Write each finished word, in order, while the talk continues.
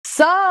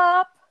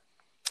up?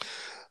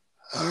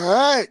 All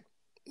right.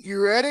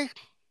 You ready?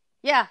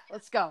 Yeah,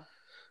 let's go.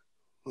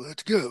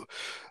 Let's go.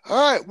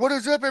 All right. What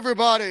is up,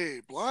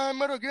 everybody? Blind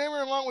Metal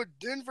Gamer along with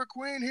Denver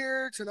Queen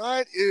here.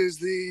 Tonight is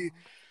the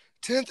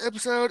 10th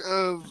episode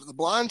of The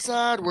Blind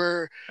Side,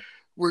 where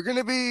we're going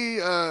to be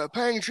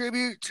paying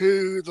tribute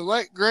to the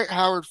late, great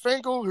Howard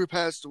Finkel, who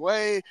passed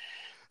away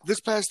this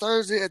past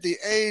Thursday at the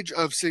age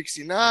of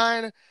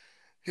 69.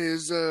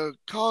 His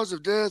cause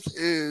of death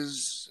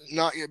is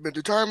not yet been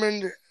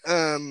determined.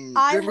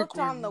 I looked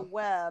on the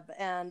web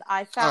and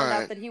I found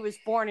out that he was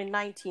born in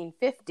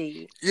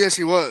 1950. Yes,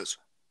 he was.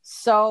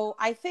 So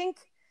I think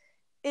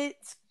it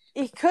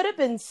could have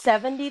been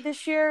 70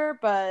 this year,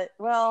 but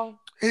well,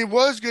 he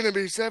was going to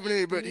be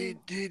 70, but he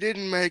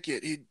didn't make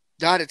it. He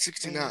died at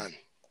 69.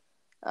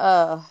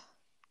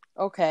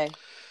 Okay.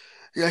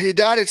 Yeah, he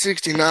died at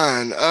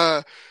 69.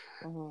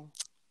 One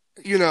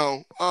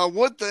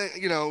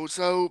thing,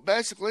 so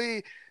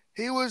basically,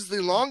 he was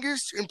the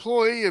longest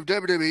employee of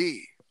WWE.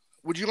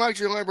 Would you like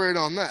to elaborate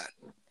on that?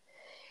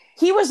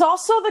 He was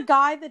also the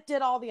guy that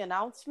did all the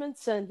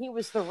announcements, and he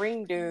was the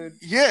ring dude.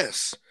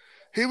 Yes,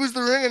 he was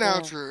the ring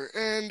announcer,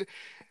 and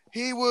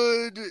he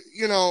would,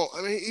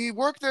 he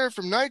worked there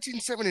from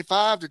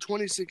 1975 to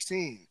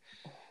 2016,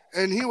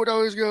 and he would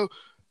always go,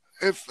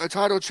 if a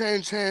title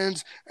changed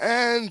hands,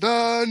 and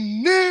the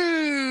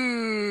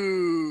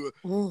new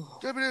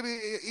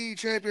WWE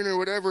champion or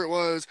whatever it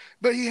was.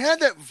 But he had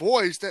that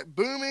voice, that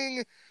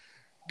booming,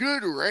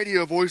 good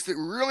radio voice that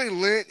really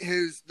lent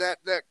his that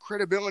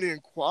credibility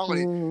and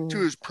quality to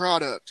his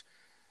product.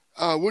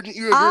 Wouldn't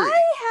you agree?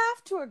 I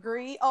have to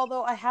agree,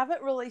 although I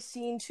haven't really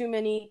seen too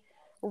many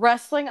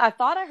wrestling. I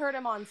thought I heard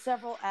him on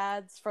several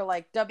ads for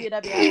like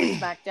WWE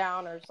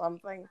SmackDown or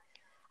something.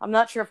 I'm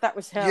not sure if that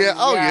was him.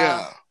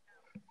 Yeah.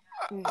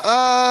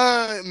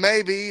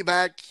 Maybe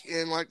back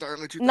in like the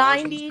early 2000s.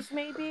 90s,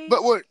 maybe.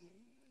 But what?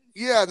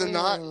 Yeah, he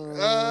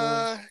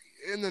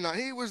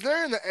was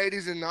there in the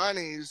 80s and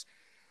 90s.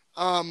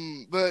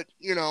 But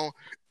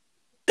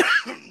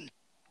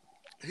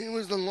he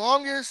was the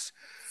longest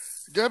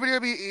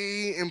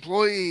WWE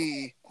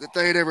employee that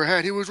they had ever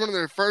had. He was one of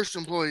their first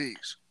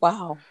employees.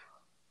 Wow.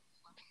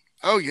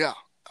 Oh yeah.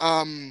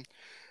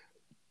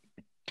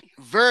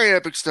 Very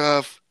epic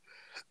stuff.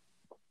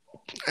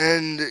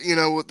 And,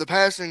 with the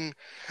passing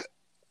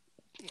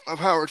of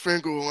Howard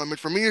Finkel, I mean,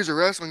 for me as a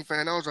wrestling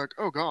fan, I was like,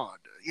 oh, God,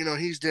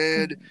 he's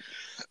dead.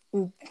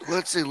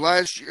 Let's see,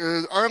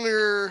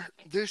 earlier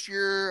this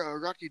year,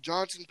 Rocky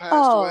Johnson passed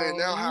away, and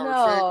now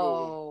Howard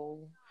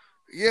Finkel.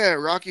 Yeah,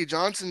 Rocky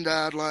Johnson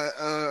died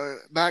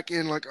back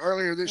in,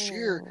 earlier this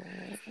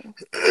year,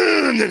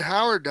 and then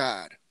Howard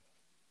died.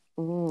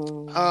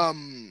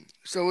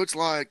 So it's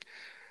like,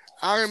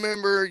 I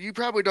remember, you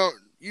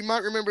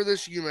might remember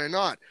this, you may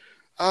not.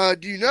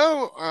 Do you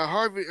know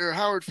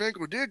Howard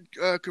Finkel did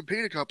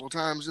compete a couple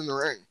times in the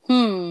ring?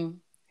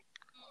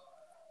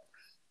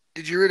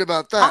 Did you read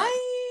about that?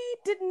 I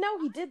didn't know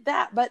he did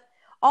that, but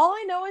all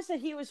I know is that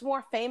he was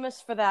more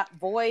famous for that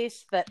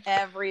voice that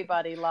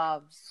everybody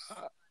loves.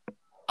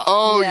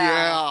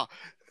 Yeah.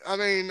 I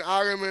mean,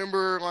 I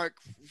remember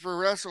for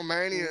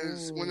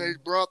WrestleManias when they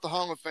brought the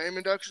Hall of Fame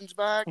inductions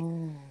back.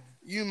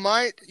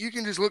 You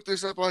can just look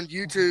this up on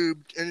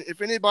YouTube, and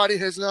if anybody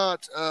has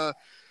not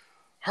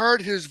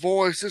heard his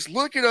voice, just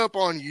look it up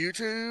on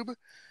YouTube,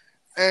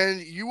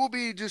 and you will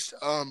be just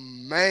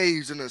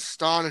amazed and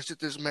astonished at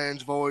this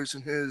man's voice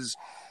and his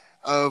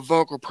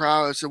vocal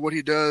prowess and what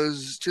he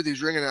does to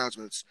these ring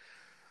announcements.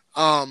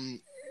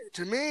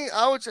 To me,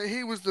 I would say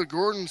he was the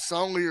Gordon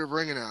Sully of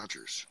ring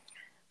announcers.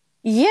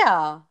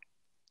 Yeah,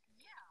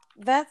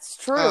 that's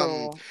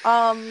true.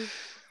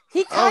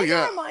 He kind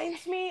of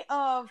reminds me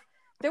of,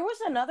 there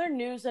was another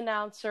news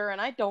announcer,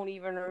 and I don't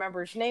even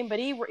remember his name, but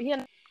he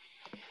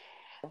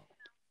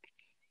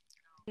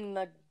in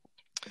the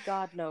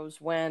God knows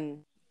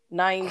when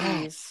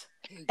 90s,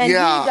 and he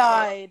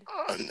died.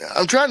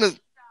 I'm trying to.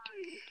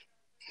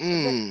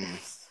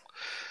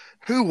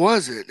 Who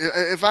was it?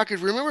 If I could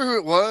remember who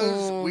it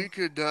was, we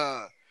could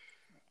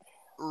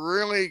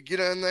really get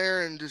in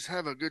there and just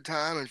have a good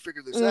time and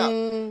figure this out.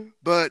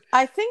 But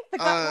I think the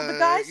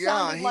guy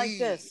sounded like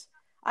this.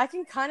 I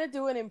can kind of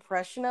do an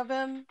impression of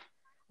him.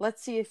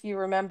 Let's see if you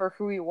remember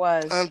who he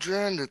was. I'm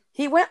trying to.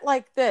 He went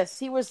like this.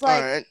 He was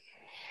like. All right.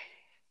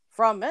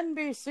 From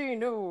NBC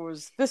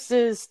News, this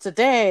is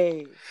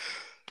Today.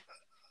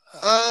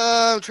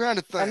 I'm trying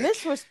to think. And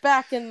this was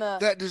back in the...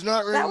 That does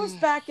not ring... That was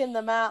back in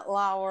the Matt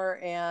Lauer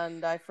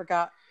and I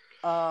forgot...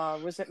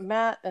 was it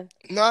Matt and...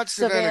 Not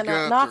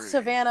Savannah. Not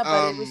Savannah,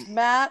 but it was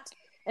Matt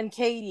and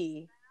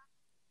Katie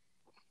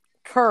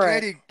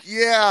Couric.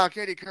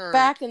 Katie Couric.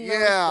 Back in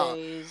those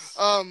days.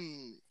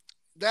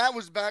 That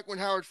was back when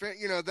Howard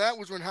Finkel... that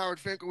was when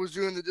Howard Finkel was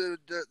doing the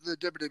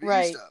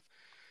WWE stuff.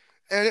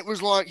 And it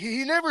was like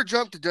he never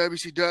jumped to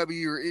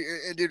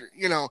WCW and did,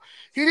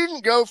 he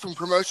didn't go from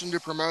promotion to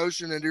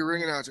promotion and do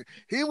ring announcing.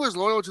 He was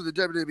loyal to the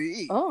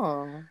WWE.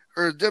 Or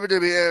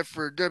WWF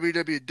or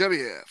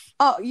WWF.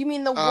 Oh, you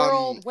mean the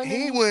World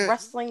Women's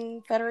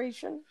Wrestling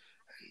Federation?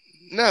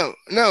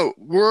 No,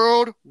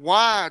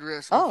 Worldwide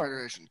Wrestling Oh.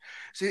 Federation.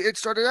 See, it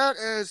started out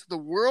as the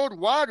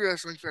Worldwide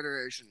Wrestling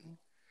Federation.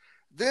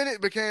 Then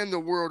it became the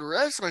World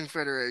Wrestling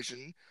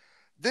Federation.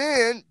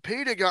 Then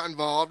PETA got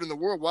involved, and the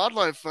World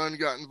Wildlife Fund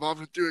got involved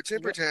and threw a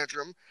temper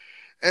tantrum,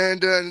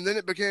 and then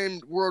it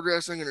became World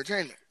Wrestling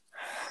Entertainment.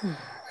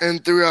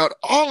 And throughout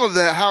all of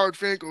that, Howard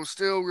Finkel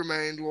still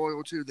remained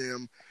loyal to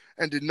them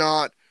and did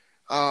not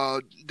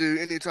do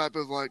any type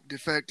of like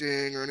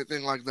defecting or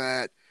anything like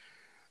that.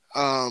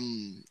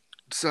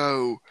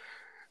 So,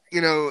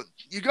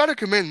 you got to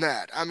commend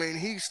that. I mean,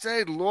 he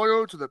stayed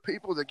loyal to the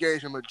people that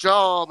gave him a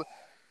job,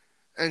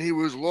 and he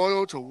was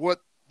loyal to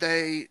what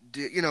they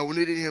did,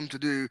 needed him to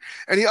do.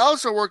 And he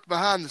also worked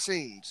behind the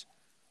scenes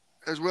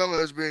as well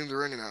as being the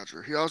ring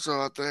announcer. He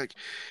also, I think,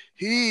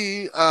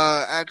 he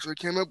actually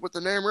came up with the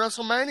name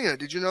WrestleMania.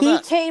 Did you know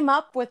that? He came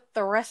up with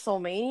the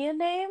WrestleMania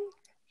name?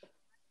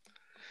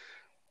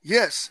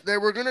 Yes, they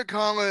were going to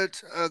call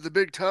it the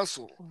Big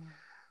Tussle.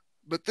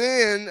 But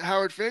then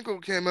Howard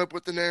Finkel came up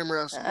with the name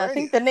WrestleMania. I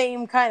think the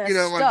name kind of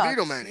stuck. Like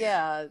Beatlemania.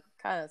 Yeah,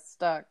 kind of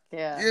stuck,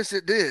 yeah. Yes,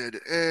 it did,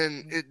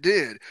 and it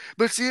did.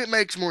 But see, it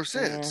makes more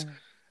sense. Yeah.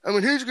 I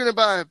mean, who's going to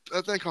buy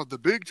a thing called the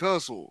Big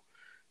Tussle?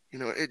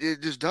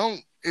 It just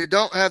don't have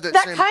that same pizzazz to it.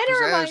 That kind of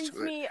reminds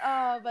me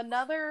of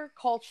another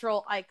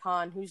cultural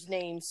icon whose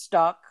name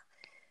stuck.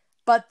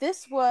 But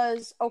this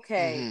was,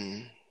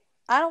 okay,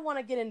 I don't want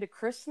to get into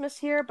Christmas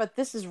here, but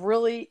this is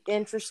really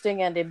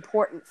interesting and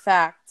important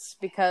facts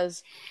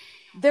because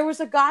there was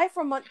a guy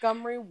from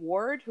Montgomery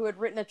Ward who had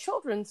written a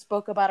children's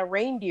book about a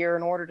reindeer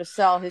in order to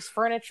sell his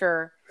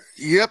furniture.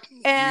 Yep.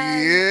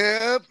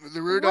 The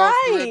Rudolph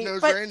the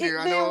Red-Nosed Reindeer.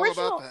 I know all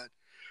about that.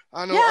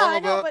 I know all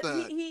about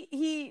that.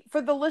 He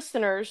for the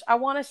listeners, I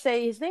want to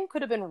say his name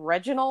could have been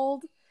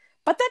Reginald,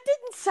 but that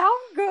didn't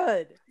sound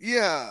good.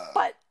 Yeah.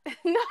 But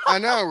no. I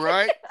know,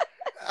 right?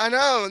 I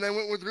know, and they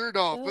went with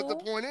Rudolph. But the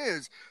point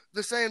is,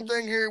 the same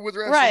thing here with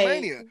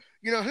WrestleMania. Right.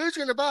 Who's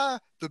going to buy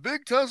the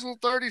Big Tussle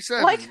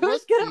 37? Like,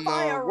 who's going to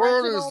buy a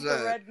Reginald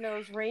the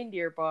Red-Nosed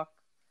Reindeer book?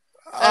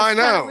 That's I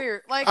know. Kind of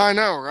weird. Like, I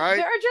know, right?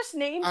 There are just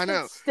names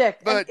that stick.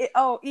 But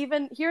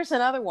even here's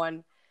another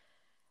one.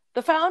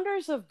 The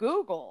founders of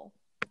Google.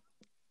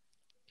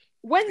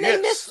 When they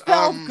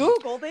misspelled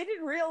Google, they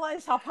didn't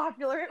realize how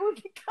popular it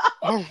would become.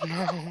 Oh,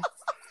 no.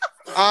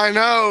 I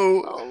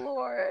know. Oh,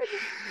 Lord.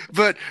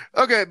 But,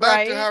 okay,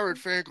 back to Howard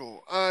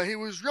Finkel. He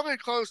was really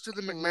close to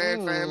the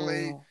McMahon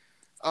family,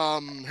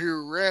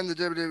 who ran the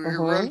WWE,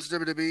 who runs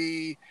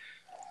WWE.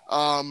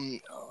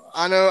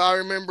 I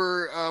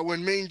remember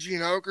when Mean Gene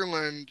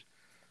Okerlund,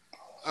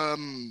 I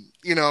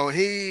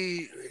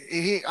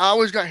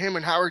always got him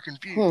and Howard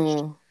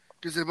confused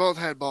because they both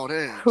had bald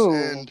heads.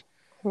 And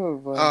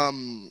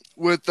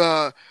with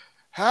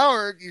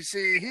Howard, you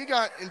see, he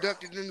got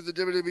inducted into the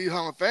WWE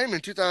Hall of Fame in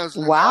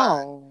 2009.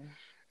 Wow.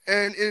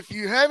 And if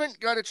you haven't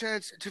got a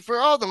chance to, for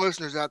all the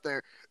listeners out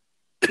there,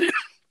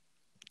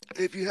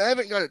 if you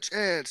haven't got a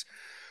chance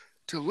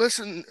to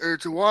listen or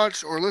to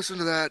watch or listen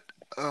to that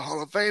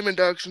Hall of Fame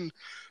induction,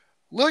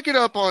 look it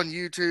up on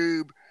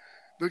YouTube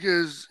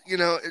because,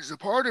 it's a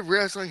part of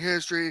wrestling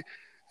history.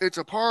 It's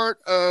a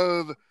part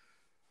of,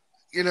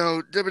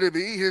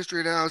 WWE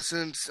history now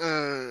since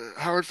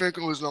Howard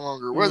Finkel is no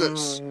longer with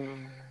us.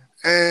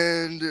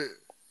 And,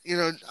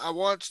 I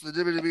watched the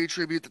WWE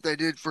tribute that they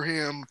did for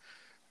him.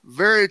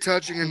 Very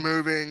touching and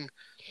moving.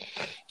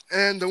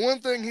 And the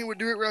one thing he would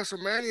do at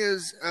WrestleMania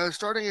is,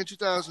 starting in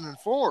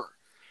 2004,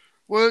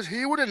 was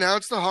he would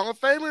announce the Hall of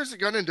Famers that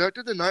got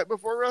inducted the night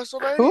before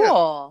WrestleMania.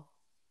 Cool.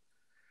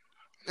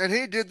 And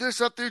he did this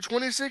up through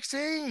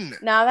 2016.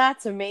 Now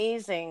that's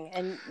amazing.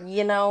 And,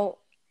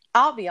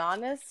 I'll be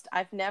honest,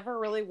 I've never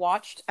really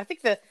watched. I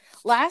think the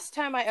last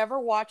time I ever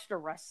watched a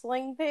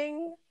wrestling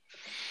thing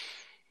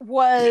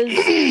was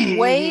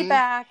way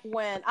back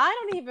when. I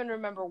don't even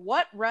remember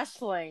what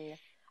wrestling.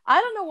 I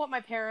don't know what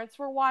my parents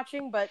were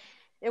watching, but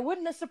it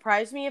wouldn't have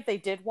surprised me if they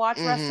did watch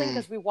wrestling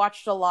because we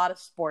watched a lot of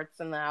sports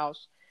in the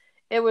house.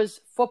 It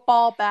was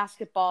football,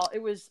 basketball.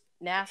 It was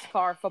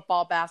NASCAR,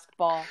 football,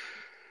 basketball.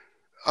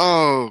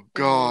 Oh,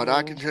 God.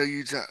 I can tell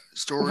you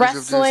stories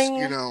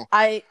wrestling, of this,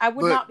 I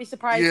would not be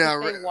surprised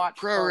if they watched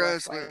pro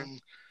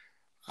wrestling.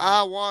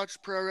 I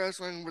watch pro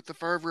wrestling with the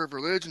fervor of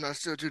religion. I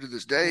still do to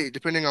this day,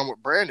 depending on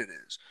what brand it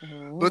is.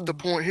 But the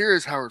point here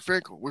is Howard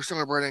Finkel. We're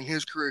celebrating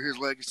his career, his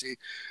legacy,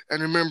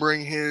 and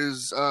remembering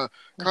his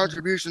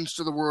contributions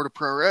to the world of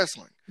pro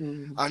wrestling.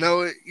 I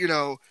know it,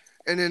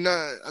 and in,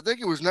 I think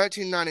it was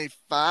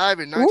 1995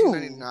 and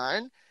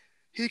 1999,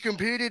 he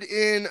competed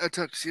in a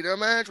tuxedo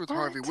match with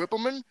Harvey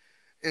Whippleman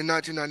in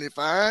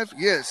 1995.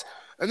 Yes.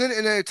 And then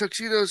in a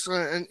tuxedo,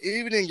 an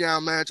evening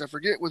gown match, I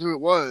forget with who it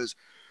was.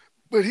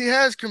 But he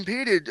has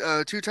competed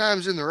 2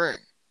 times in the ring.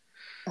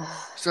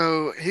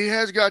 So he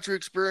has got to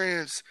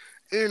experience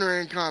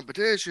in-ring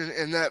competition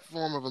in that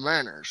form of a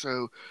manner.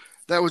 So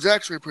that was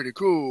actually pretty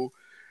cool.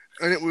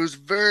 And it was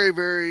very,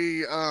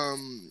 very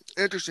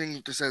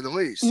interesting to say the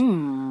least.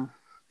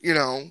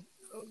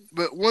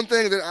 But one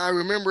thing that I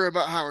remember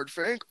about Howard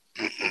Finkel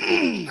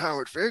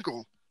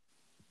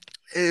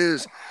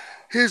is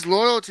his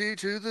loyalty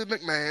to the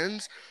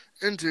McMahons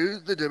and to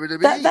the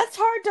WWE. That's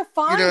hard to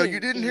find You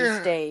didn't these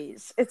hear.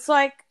 days. It's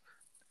like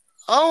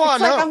I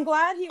know. I'm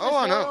glad he was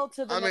I know. loyal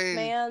to the I mean,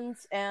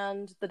 McMahons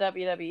and the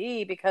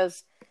WWE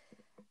because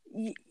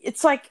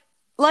it's like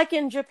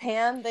in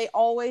Japan, they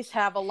always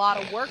have a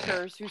lot of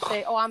workers who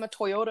say, "Oh, I'm a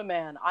Toyota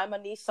man, I'm a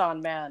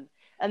Nissan man,"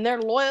 and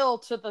they're loyal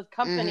to the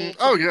company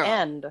to the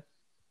end.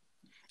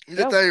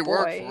 That they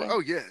work for. Oh,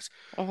 yes.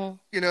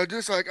 Mm-hmm.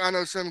 Just like I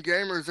know some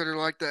gamers that are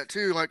like that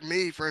too. Like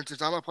me, for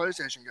instance, I'm a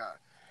PlayStation guy.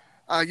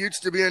 I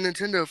used to be a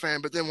Nintendo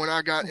fan, but then when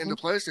I got into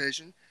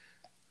PlayStation,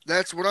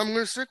 that's what I'm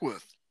going to stick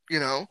with,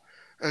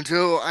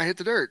 until I hit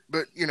the dirt.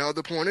 But,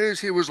 the point is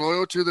he was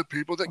loyal to the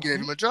people that gave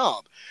him a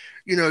job.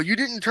 You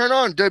didn't turn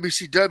on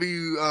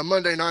WCW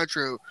Monday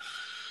Nitro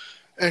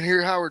and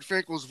hear Howard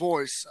Finkel's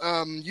voice.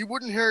 You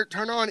wouldn't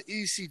turn on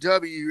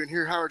ECW and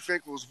hear Howard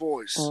Finkel's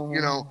voice.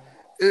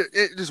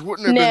 It just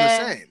wouldn't have been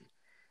the same.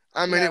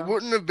 I mean, it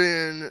wouldn't have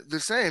been the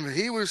same.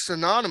 He was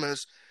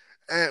synonymous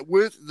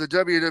with the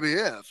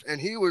WWF, and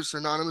he was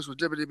synonymous with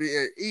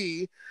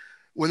WWE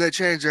when they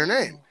changed their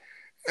name.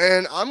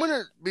 And I'm going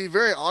to be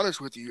very honest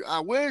with you.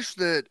 I wish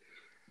that,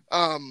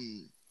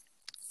 I'm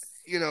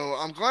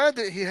glad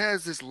that he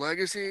has this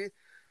legacy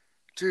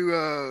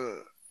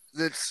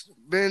that's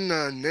been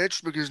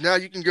niched, because now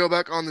you can go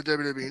back on the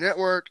WWE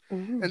Network,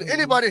 and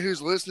anybody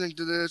who's listening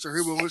to this or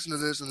who will listen to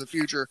this in the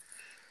future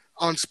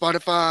on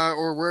Spotify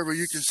or wherever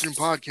you consume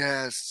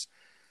podcasts,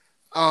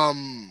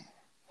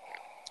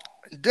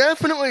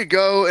 definitely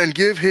go and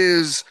give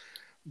his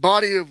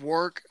body of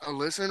work a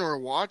listen or a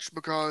watch,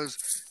 because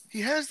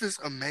he has this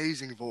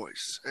amazing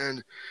voice.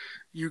 And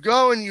you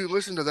go and you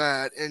listen to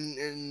that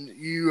and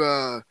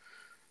you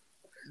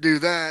do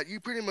that, you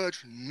pretty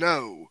much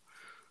know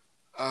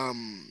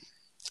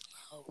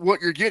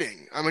what you're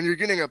getting. I mean, you're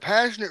getting a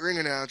passionate ring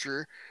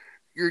announcer.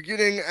 You're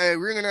getting a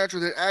ring announcer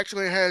that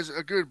actually has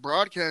a good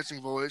broadcasting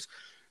voice,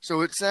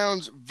 so it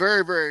sounds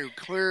very, very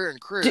clear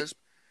and crisp.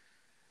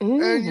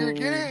 And you're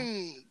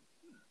getting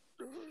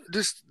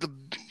just the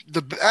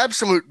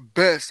absolute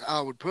best, I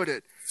would put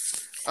it.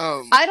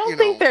 I don't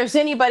think there's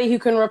anybody who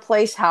can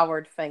replace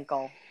Howard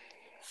Finkel.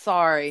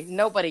 Sorry,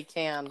 nobody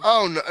can.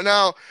 Oh,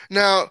 no,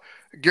 now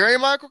Gary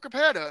Michael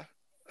Capetta,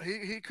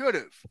 he could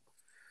have.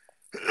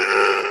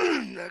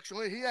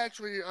 he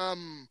actually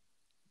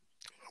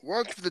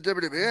worked for the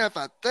WWF,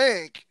 I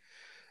think,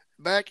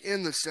 back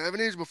in the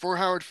 70s before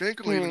Howard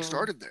Finkel even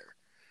started there.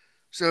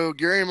 So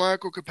Gary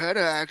Michael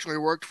Capetta actually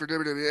worked for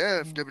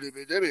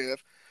WWF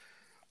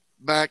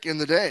back in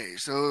the day.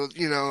 So,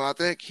 I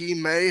think he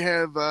may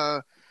have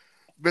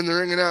been the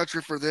ring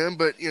announcer for them,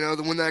 but,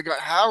 when they got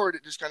Howard,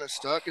 it just kind of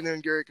stuck, and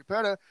then Gary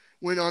Capetta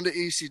went on to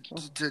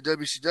to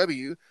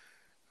WCW.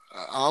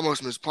 I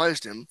almost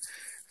misplaced him.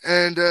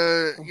 And,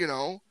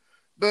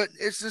 but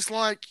it's just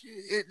like,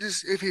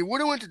 if he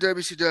would have went to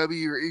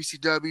WCW or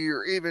ECW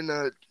or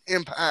even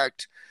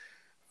Impact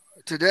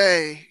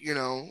today,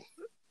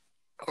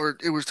 or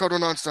it was Total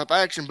Nonstop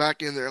Action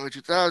back in the early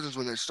 2000s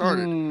when they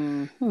started,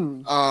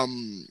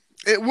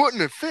 it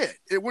wouldn't have fit.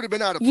 It would have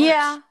been out of place.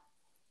 Yeah.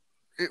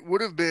 It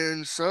would have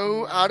been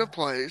so out of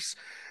place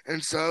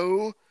and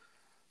so,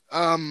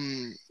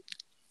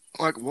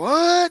 like,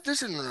 what?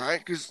 This isn't right.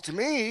 Because to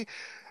me,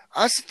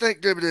 I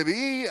think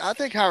WWE, I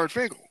think Howard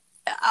Finkel.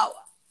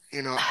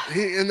 You know what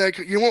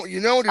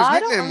his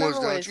nickname was,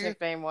 don't you? His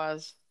nickname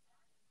was.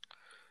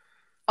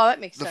 Oh, that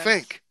makes sense. The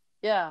Fink.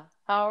 Yeah,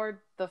 Howard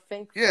the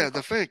Fink. Yeah,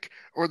 the Fink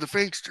or the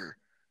Finkster.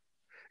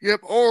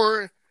 Yep,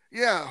 or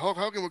Hulk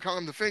Hogan would call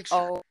him the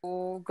Finkster.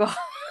 Oh God,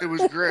 it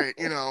was great,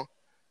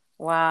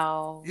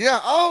 Wow. Yeah.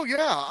 Oh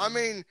yeah. I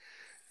mean,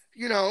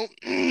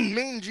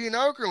 me and Gene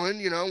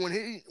Okerlund,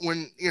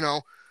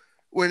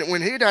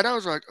 when he died, I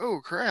was like,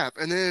 oh crap,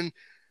 and then.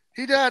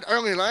 He died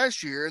early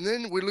last year, and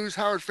then we lose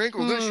Howard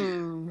Finkel this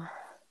year.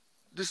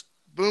 Just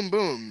boom,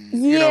 boom,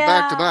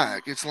 back to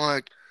back. It's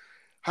like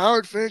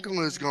Howard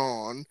Finkel is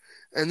gone,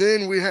 and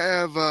then we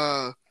have,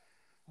 now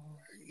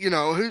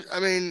who's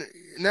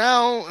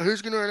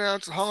going to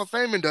announce the Hall of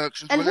Fame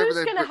inductions and whenever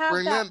they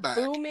bring them back?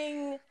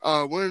 Booming,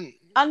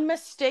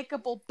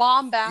 unmistakable,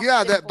 bombastic.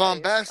 Yeah, that voice.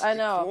 bombastic I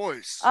know.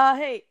 voice.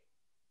 Hey.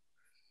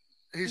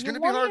 He's going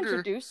to be hard to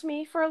introduce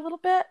me for a little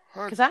bit,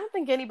 because I don't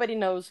think anybody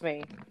knows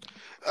me.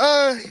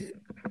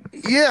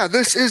 Yeah,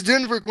 this is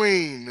Denver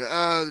Queen.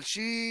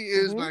 She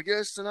is my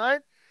guest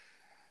tonight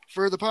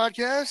for the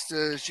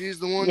podcast. She's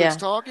the one that's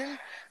talking,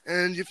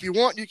 and if you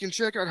want, you can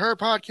check out her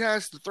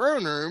podcast, The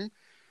Throne Room,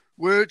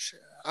 which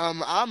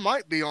I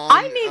might be on.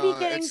 I may be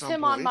getting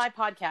Tim on my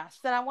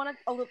podcast, and I want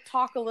to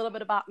talk a little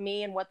bit about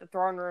me and what The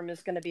Throne Room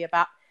is going to be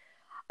about.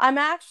 I'm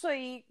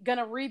actually going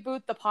to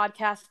reboot the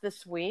podcast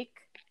this week.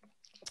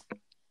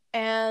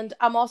 And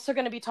I'm also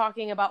going to be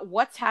talking about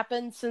what's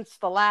happened since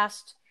the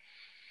last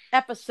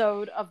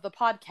episode of the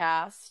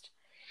podcast.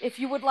 If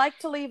you would like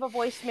to leave a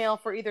voicemail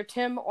for either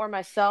Tim or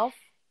myself,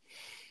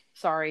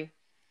 sorry,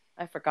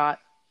 I forgot.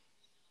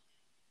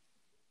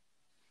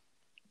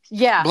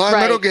 Yeah, Blind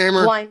Metal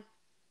Gamer.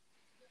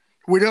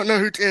 We don't know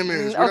who Tim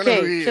is.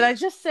 Okay, should I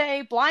just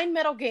say Blind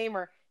Metal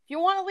Gamer? If you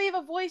want to leave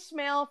a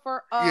voicemail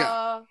for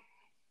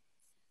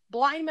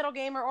Blind Metal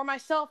Gamer or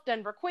myself,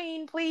 Denver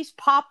Queen, please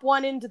pop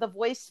one into the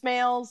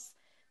voicemails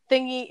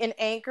thingy in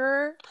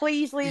Anchor.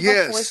 Please leave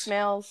us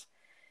voicemails.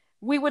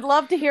 We would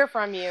love to hear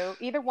from you,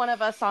 either one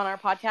of us on our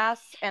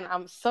podcast. And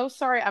I'm so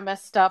sorry I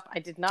messed up. I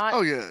did not.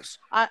 Oh, yes.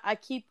 I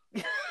keep...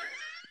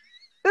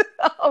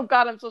 Oh,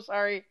 God, I'm so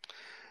sorry.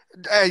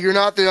 Hey, you're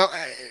not the...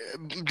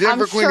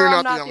 Denver Queen, you're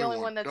not the only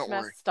one. That's Don't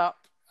messed worry. up.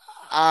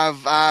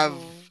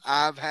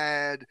 I've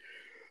had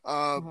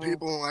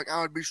people, like,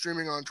 I would be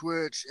streaming on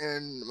Twitch,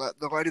 and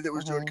the lady that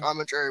was doing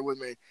commentary with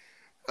me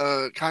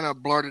kind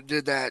of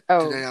did that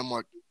today.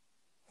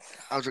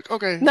 I was like,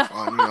 okay,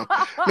 fine,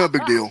 no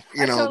big deal,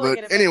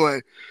 totally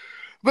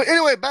but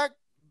anyway, back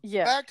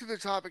to the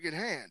topic at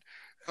hand.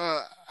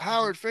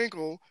 Howard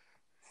Finkel,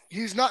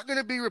 he's not going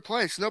to be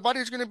replaced.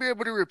 Nobody's going to be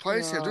able to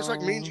replace him, just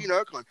like Mean Gene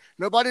Okerlund.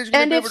 Nobody's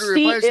going to be able to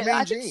replace Mean Gene.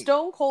 I think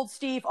Stone Cold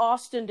Steve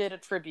Austin did a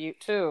tribute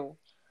too.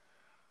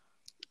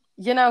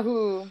 You know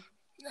who?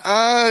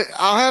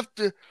 I'll have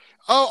to.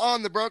 Oh,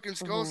 on the Broken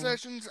Skull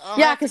sessions.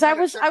 Because I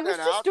was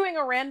just doing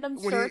a random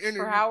search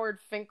for Howard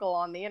Finkel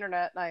on the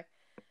internet, and I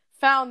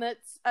found that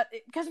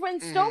because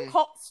when Stone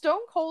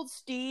Cold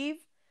Steve,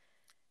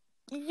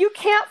 you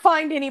can't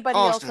find anybody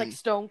else like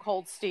Stone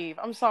Cold Steve.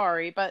 I'm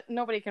sorry, but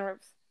nobody can.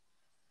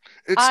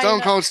 It's Stone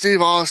Cold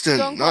Steve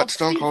Austin, not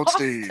Stone Cold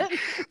Steve.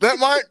 That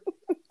might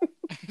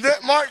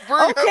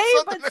bring up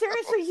something but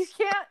seriously, you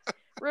can't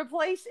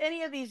replace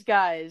any of these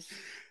guys.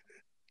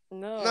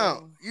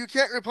 No, you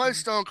can't replace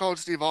Stone Cold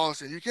Steve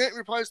Austin. You can't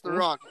replace The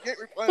Rock. You can't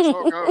replace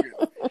Hulk Hogan.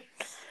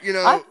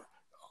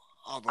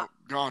 Although,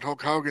 God,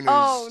 Hulk Hogan is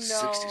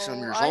 60-some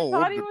years old. I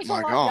thought he was a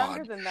lot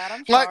younger than that.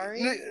 I'm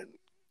sorry.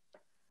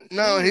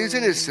 No, he's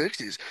in his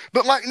 60s.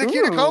 But like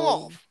Nikita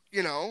Koloff,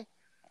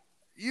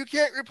 you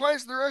can't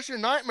replace the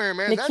Russian Nightmare,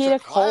 man. Nikita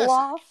That's a classic.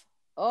 Koloff?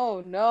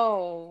 Oh,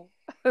 no.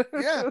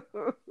 Yeah.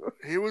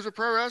 He was a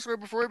pro wrestler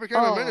before he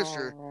became a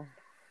minister.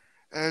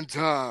 And,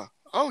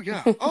 oh,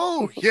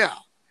 yeah.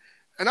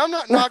 And I'm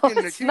not knocking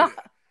Nikita. Not.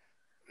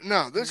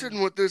 No, this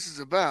isn't what this is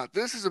about.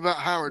 This is about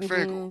Howard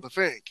Finkel, the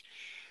Fink.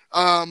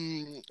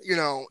 And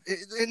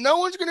no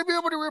one's going to be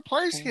able to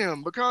replace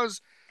him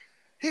because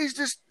he's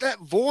just that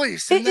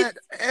voice and that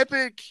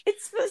epic.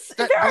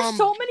 There are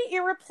so many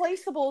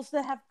irreplaceables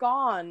that have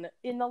gone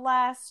in the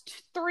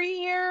last 3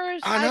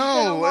 years. I've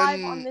been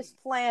alive on this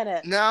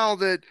planet. Now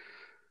that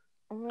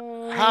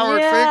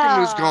Howard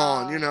Finkel is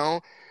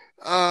gone,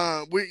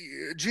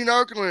 Gene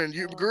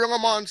Okerlund, Gorilla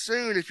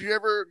Monsoon. If you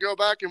ever go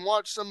back and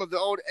watch some of the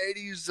old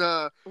 '80s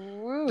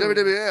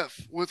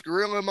WWF with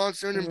Gorilla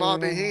Monsoon and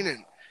Bobby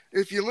Heenan,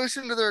 if you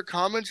listen to their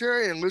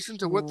commentary and listen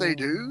to what they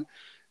do,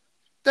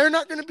 they're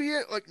not going to be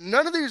like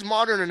none of these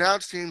modern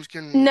announce teams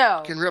can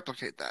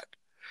replicate that.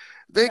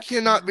 They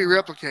cannot be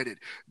replicated.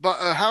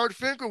 But Howard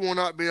Finkel will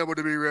not be able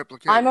to be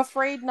replicated. I'm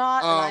afraid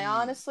not, and I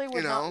honestly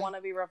would not want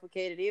to be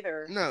replicated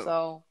either. No.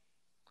 So,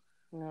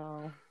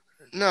 no.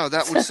 No,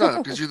 that would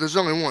suck because there's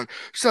only one.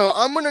 So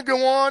I'm going to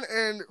go on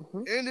and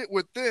end it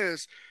with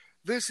this.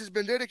 This has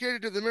been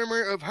dedicated to the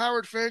memory of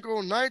Howard Finkel,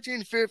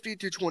 1950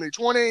 to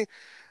 2020.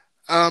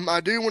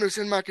 I do want to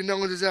send my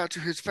condolences out to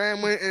his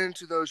family and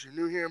to those who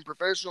knew him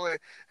professionally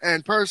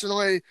and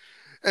personally.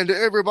 And to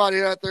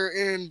everybody out there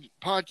in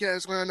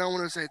podcast land, I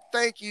want to say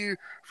thank you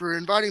for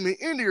inviting me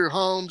into your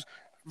homes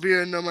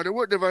via no matter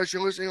what device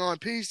you're listening on,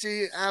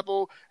 PC,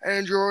 Apple,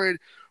 Android,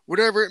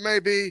 whatever it may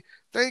be.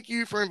 Thank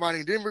you for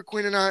inviting Denver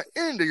Queen and I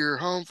into your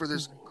home for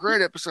this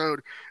great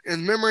episode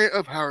in memory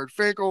of Howard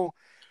Finkel.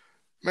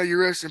 May you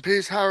rest in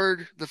peace,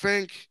 Howard the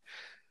Fink,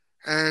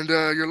 and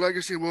your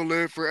legacy will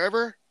live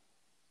forever.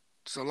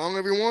 So long,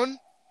 everyone.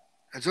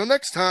 Until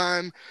next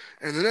time,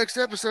 in the next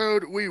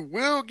episode, we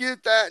will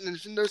get that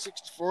Nintendo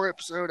 64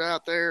 episode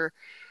out there.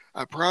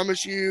 I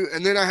promise you.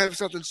 And then I have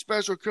something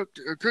special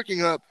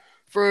cooking up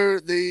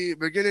for the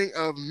beginning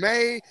of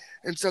May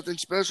and something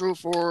special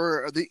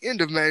for the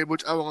end of May,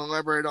 which I will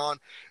elaborate on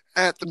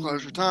at the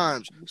closer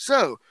times.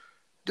 So,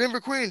 Denver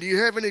Queen, do you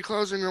have any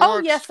closing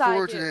remarks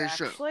for today's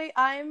show? Actually,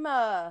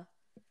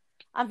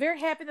 I'm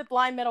very happy that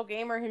Blind Metal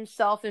Gamer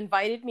himself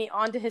invited me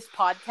onto his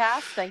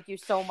podcast. Thank you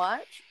so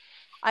much.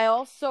 I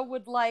also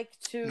would like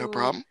to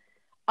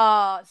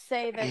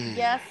say that,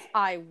 yes,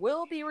 I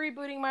will be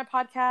rebooting my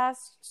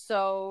podcast,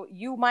 so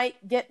you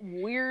might get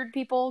weird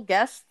people,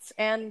 guests,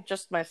 and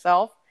just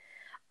myself.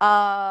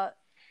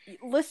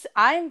 Listen,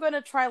 I'm going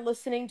to try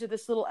listening to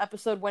this little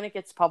episode when it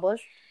gets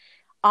published.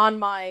 I've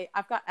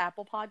got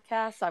Apple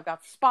Podcasts, I've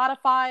got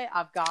Spotify,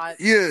 I've got...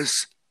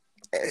 Yes,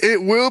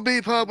 it will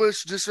be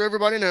published, just so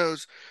everybody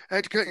knows. I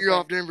had to cut you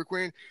off, Denver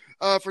Queen.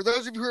 For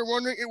those of you who are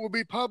wondering, it will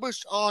be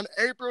published on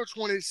April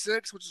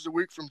 26th, which is a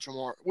week from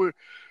tomorrow,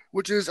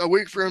 which is a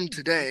week from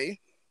today.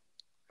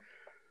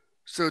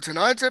 So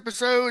tonight's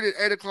episode at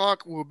 8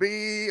 o'clock will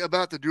be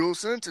about the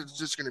DualSense. It's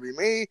just going to be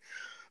me.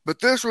 But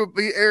this will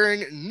be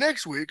airing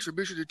next week, so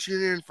be sure to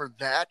tune in for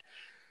that.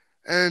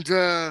 And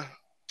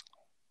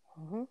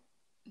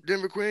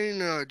Denver Queen,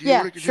 do you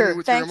want to continue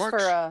with your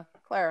remarks? Thanks for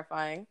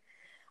clarifying.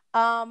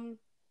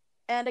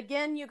 And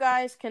again, you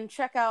guys can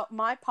check out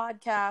my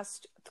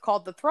podcast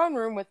called The Throne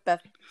Room with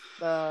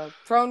Denver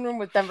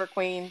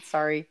Queen.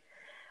 Sorry,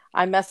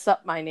 I messed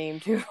up my name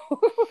too.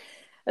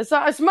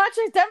 So as much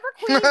as Denver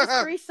Queen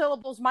is 3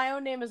 syllables, my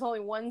own name is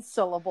only 1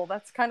 syllable.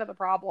 That's kind of the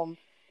problem.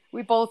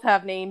 We both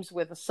have names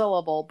with a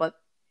syllable, but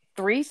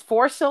 3,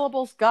 4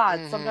 syllables.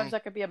 God, sometimes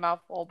that could be a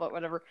mouthful, but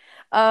whatever.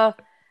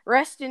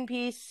 Rest in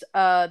peace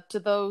to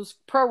those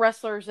pro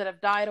wrestlers that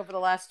have died over the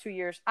last 2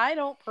 years. I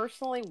don't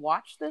personally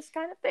watch this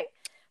kind of thing,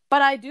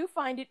 but I do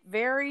find it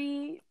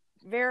very,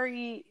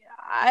 very,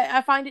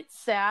 I find it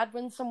sad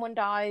when someone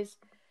dies.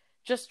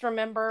 Just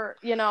remember,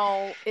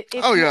 if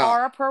you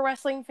are a pro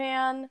wrestling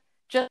fan,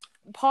 just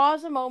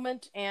pause a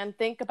moment and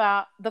think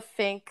about the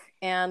Fink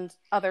and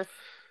other,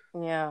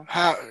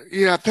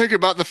 think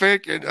about the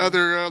Fink and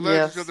other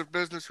legends of the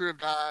business who have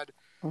died.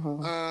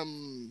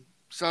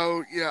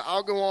 So,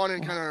 I'll go on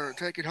and kind of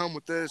take it home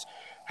with this.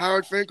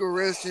 Howard Finkel,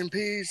 rest in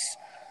peace.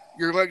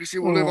 Your legacy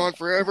will live on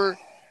forever.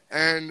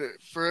 And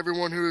for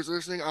everyone who is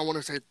listening, I want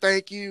to say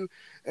thank you.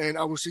 And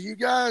I will see you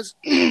guys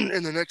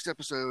in the next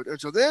episode.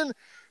 Until then,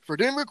 for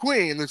Denver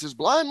Queen, this is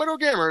Blind Metal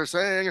Gamer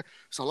saying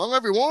so long,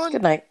 everyone.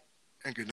 Good night. And good night.